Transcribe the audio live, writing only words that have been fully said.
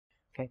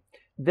Okay.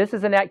 This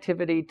is an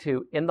activity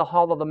to In the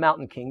Hall of the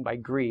Mountain King by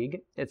Grieg.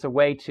 It's a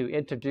way to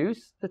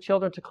introduce the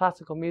children to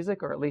classical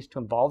music, or at least to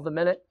involve them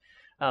in it.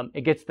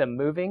 It gets them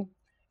moving.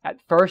 At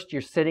first,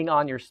 you're sitting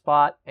on your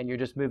spot and you're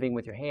just moving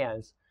with your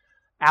hands.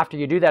 After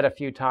you do that a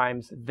few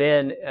times,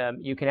 then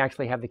you can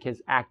actually have the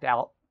kids act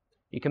out.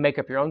 You can make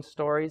up your own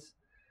stories.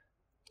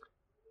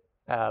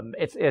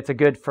 It's a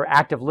good for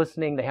active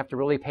listening. They have to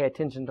really pay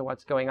attention to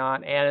what's going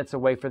on, and it's a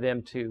way for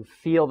them to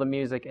feel the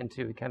music and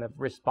to kind of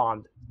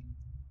respond.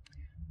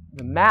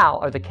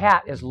 The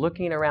cat is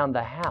looking around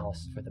the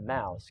house for the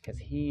mouse because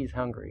he's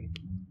hungry,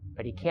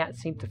 but he can't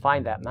seem to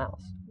find that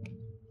mouse.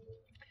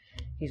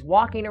 He's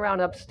walking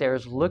around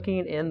upstairs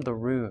looking in the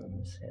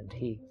rooms, and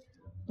he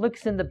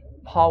looks in the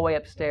hallway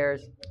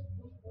upstairs.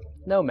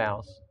 No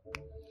mouse.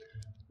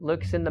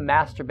 Looks in the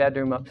master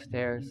bedroom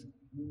upstairs.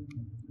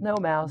 No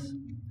mouse.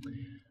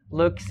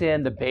 Looks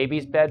in the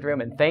baby's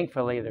bedroom, and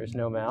thankfully there's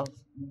no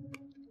mouse.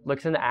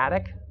 Looks in the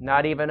attic.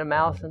 Not even a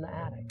mouse in the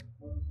attic.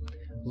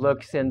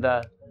 Looks in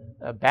the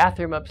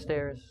bathroom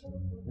upstairs.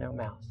 No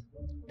mouse.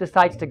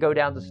 Decides to go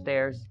down the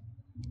stairs.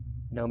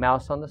 No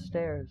mouse on the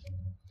stairs.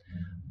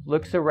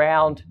 Looks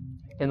around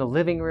in the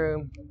living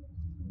room.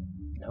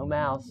 No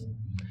mouse.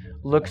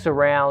 Looks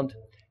around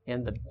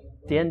in the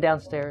den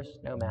downstairs.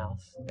 No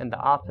mouse. In the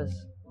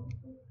office.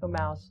 No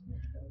mouse.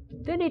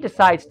 Then he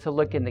decides to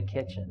look in the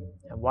kitchen.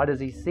 And what does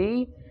he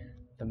see?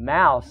 The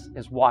mouse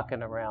is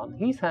walking around.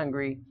 He's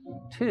hungry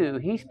too.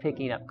 He's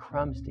picking up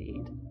crumbs to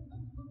eat.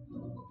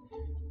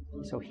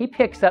 So he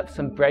picks up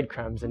some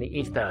breadcrumbs and he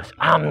eats those.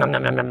 Nom, nom,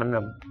 nom, nom, nom,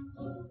 nom.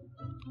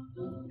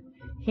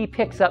 He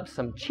picks up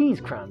some cheese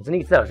crumbs and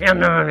eats those. Yum,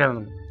 nom,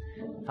 nom, nom.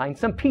 Finds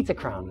some pizza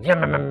crumbs. Yum,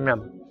 nom, nom,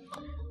 nom.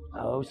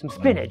 Oh, some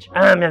spinach.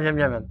 Nom, nom, nom,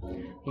 nom.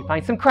 He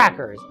finds some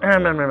crackers.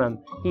 Nom, nom, nom,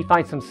 nom. He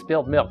finds some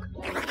spilled milk.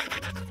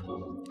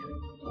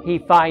 He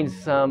finds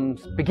some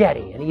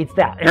spaghetti and eats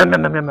that. Nom,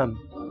 nom, nom, nom,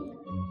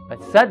 nom.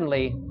 But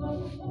suddenly,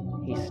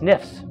 he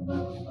sniffs.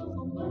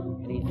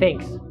 And he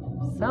thinks,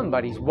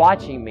 somebody's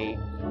watching me.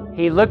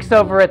 He looks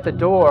over at the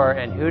door,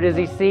 and who does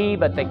he see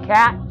but the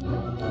cat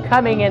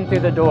coming in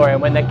through the door?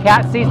 And when the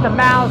cat sees the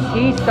mouse,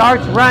 he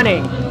starts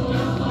running.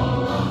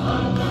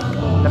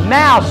 The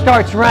mouse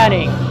starts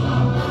running.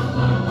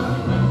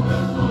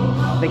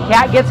 The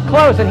cat gets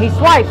close, and he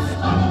swipes.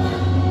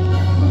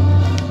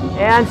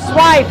 And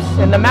swipes,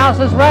 and the mouse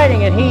is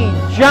running, and he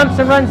jumps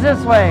and runs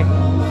this way.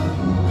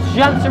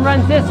 Jumps and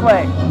runs this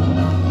way.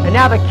 And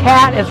now the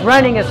cat is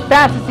running as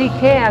fast as he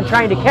can,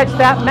 trying to catch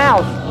that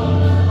mouse.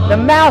 The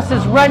mouse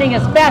is running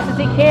as fast as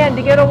he can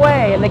to get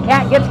away, and the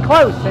cat gets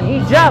close, and he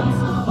jumps.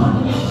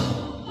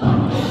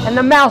 And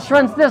the mouse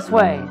runs this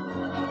way.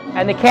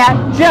 And the cat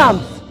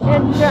jumps,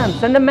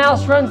 and the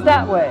mouse runs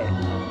that way.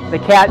 The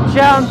cat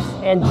jumps,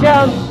 and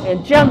jumps,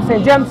 and jumps,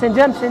 and jumps, and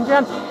jumps, and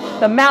jumps.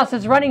 The mouse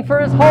is running for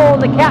his hole,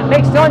 and the cat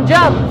makes one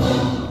jump.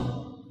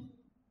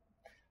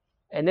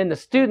 And then the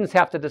students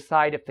have to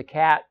decide if the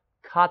cat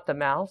caught the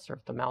mouse or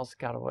if the mouse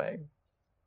got away.